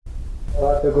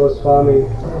Radha Goswami,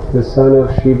 the son of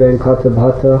Sri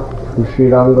Venkatabhata from Sri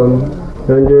Rangam,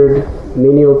 rendered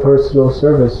menial personal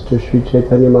service to Sri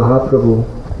Chaitanya Mahaprabhu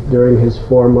during his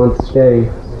 4-month stay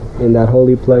in that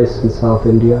holy place in South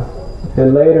India.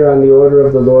 And later, on the order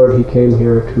of the Lord, he came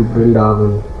here to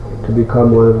Vrindavan to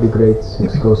become one of the great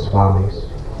 6 Goswamis.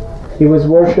 He was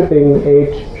worshipping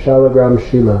 8 Shalagram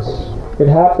Shilas. It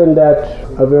happened that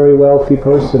a very wealthy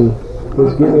person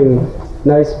was giving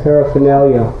nice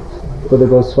paraphernalia for the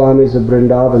Goswamis of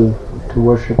Vrindavan to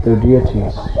worship their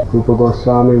deities. Rupa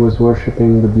Goswami was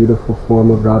worshipping the beautiful form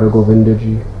of Radha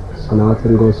Govindaji,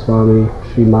 Sanatan Goswami,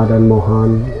 Sri Madan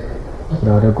Mohan,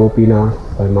 Radha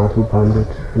Gopinath by Madhu Pandit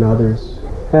and others.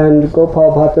 And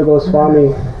Gopal Bhatta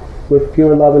Goswami, with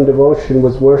pure love and devotion,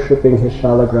 was worshipping his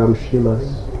Shalagram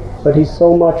Shilas. But he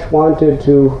so much wanted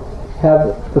to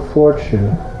have the fortune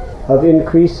of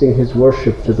increasing his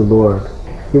worship to the Lord.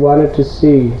 He wanted to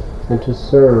see and to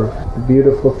serve the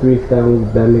beautiful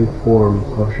 3-family bending form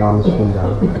of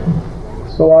Shamsundar.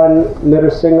 So on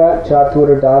Nrsimha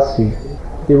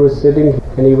Chaturdasi, he was sitting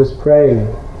and he was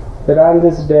praying that on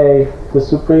this day the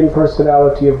Supreme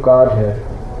Personality of Godhead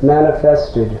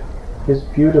manifested his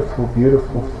beautiful,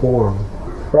 beautiful form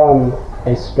from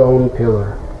a stone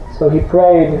pillar. So he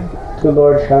prayed to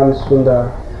Lord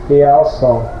Shamsundar, he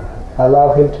also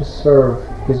allow him to serve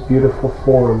his beautiful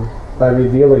form by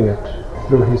revealing it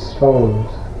through his stones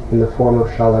in the form of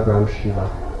Shalagram Shila.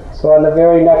 So on the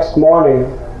very next morning,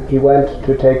 he went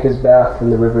to take his bath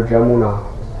in the river Jamuna,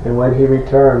 and when he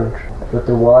returned with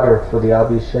the water for the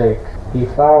Abhishek, he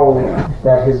found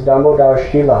that his Damodar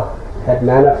Shila had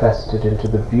manifested into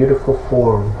the beautiful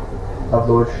form of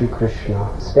Lord Sri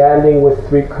Krishna, standing with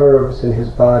 3 curves in his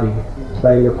body,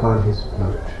 playing upon his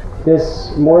flute. This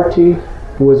Murti,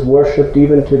 who is worshipped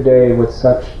even today with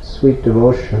such sweet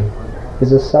devotion,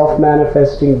 is a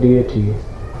self-manifesting deity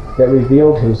that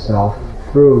revealed himself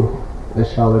through the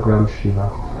Shalagram Shiva.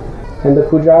 And the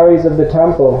pujaris of the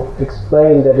temple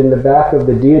explain that in the back of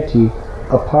the deity,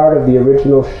 a part of the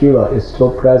original Shila is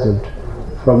still present,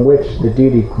 from which the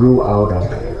deity grew out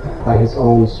of by his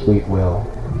own sweet will.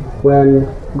 When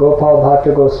Gopal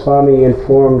Bhatta Goswami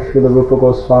informed Srila Rupa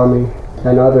Goswami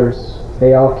and others,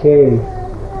 they all came,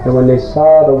 and when they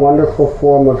saw the wonderful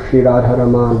form of Sri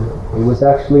Radharaman, it was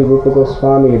actually Rupa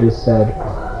Goswami, it is said,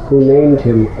 who named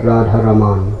him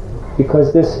Radharaman,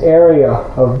 because this area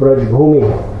of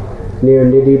Brajbhumi near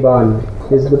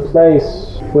Nidhiban is the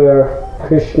place where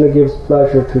Krishna gives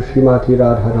pleasure to Srimati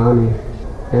Radharani,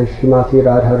 and Srimati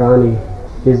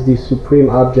Radharani is the supreme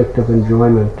object of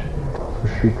enjoyment for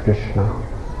Sri Krishna.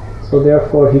 So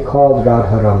therefore he called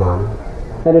Radharaman.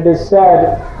 And it is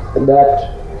said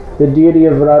that the deity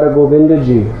of Radha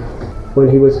Govindaji, when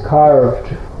he was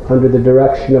carved under the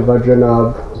direction of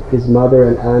Vajranabh, his mother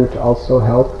and aunt also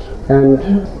helped. And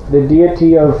the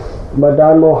deity of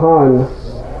Madan Mohan,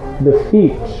 the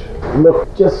feet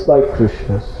looked just like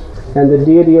Krishna's. And the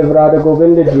deity of Radha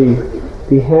Govindaji,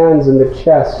 the hands and the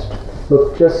chest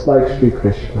looked just like Sri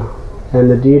Krishna.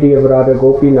 And the deity of Radha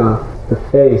Gopinath, the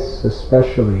face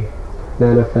especially,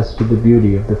 manifested the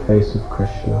beauty of the face of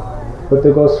Krishna. But the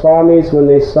Goswamis, when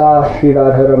they saw Sri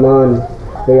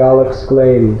Radharaman, they all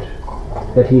exclaimed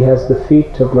that he has the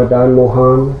feet of Madan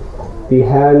Mohan, the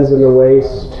hands and the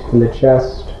waist and the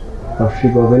chest of Sri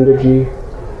Govindaji,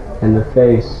 and the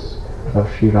face of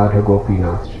Sri Radha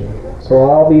Gopinathji. So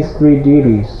all these 3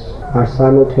 deities are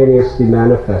simultaneously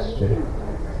manifested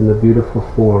in the beautiful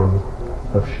form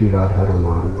of Sri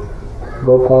Radharaman.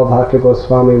 Gopal Bhatta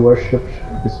Goswami worshipped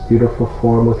this beautiful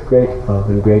form with great love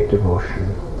and great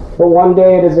devotion. But one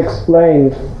day it is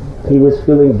explained he was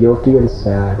feeling guilty and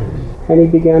sad, and he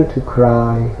began to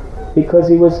cry because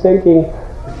he was thinking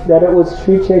that it was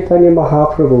Sri Chaitanya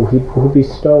Mahaprabhu who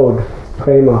bestowed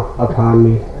prema upon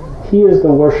me. He is the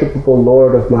worshipable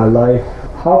Lord of my life.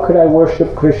 How could I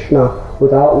worship Krishna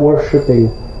without worshipping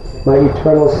my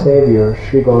eternal Savior,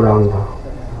 Sri Gauranga?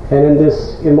 And in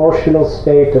this emotional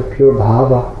state of pure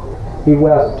bhava, he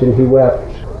wept and he wept.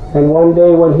 And one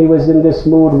day when he was in this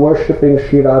mood worshipping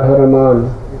Sri Radharaman,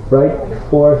 right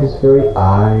before his very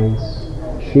eyes,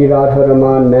 Sri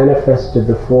Radharaman manifested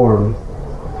the form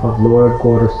of Lord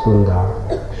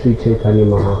Gaurasundar, Sri Chaitanya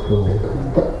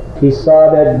Mahaprabhu. He saw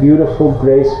that beautiful,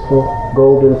 graceful,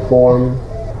 golden form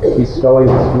bestowing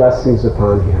his blessings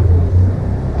upon him.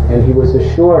 And he was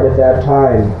assured at that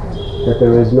time that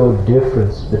there is no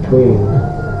difference between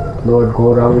Lord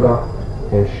Gauranga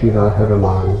and Sri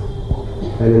Radharaman.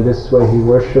 And in this way he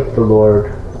worshipped the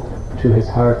Lord to his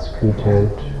heart's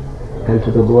content and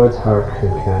to the Lord's heart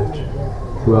content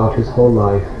throughout his whole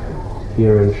life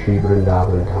here in Sri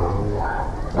Vrindavan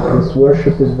Dham. This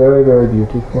worship is very, very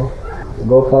beautiful.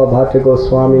 Gopal Bhatta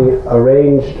Goswami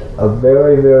arranged a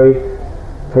very, very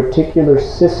particular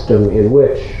system in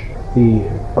which the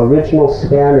original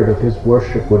standard of his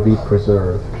worship would be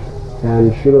preserved.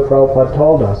 And Srila Prabhupada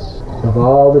told us, of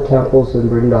all the temples in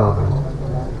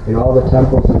Vrindavan, in all the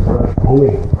temples in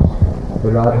Bharatbhumi,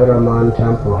 the Radha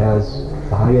temple has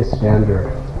the highest standard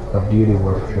of deity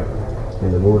worship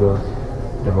in the mood of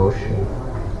devotion.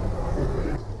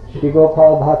 Shri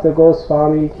Gopal Bhatta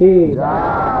Goswami ki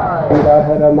Jai,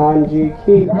 Radha Ramanji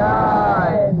ki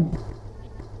Jai.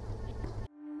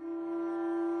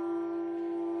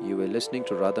 You were listening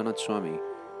to Radhanath Swami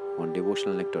on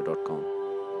devotionalnectar.com.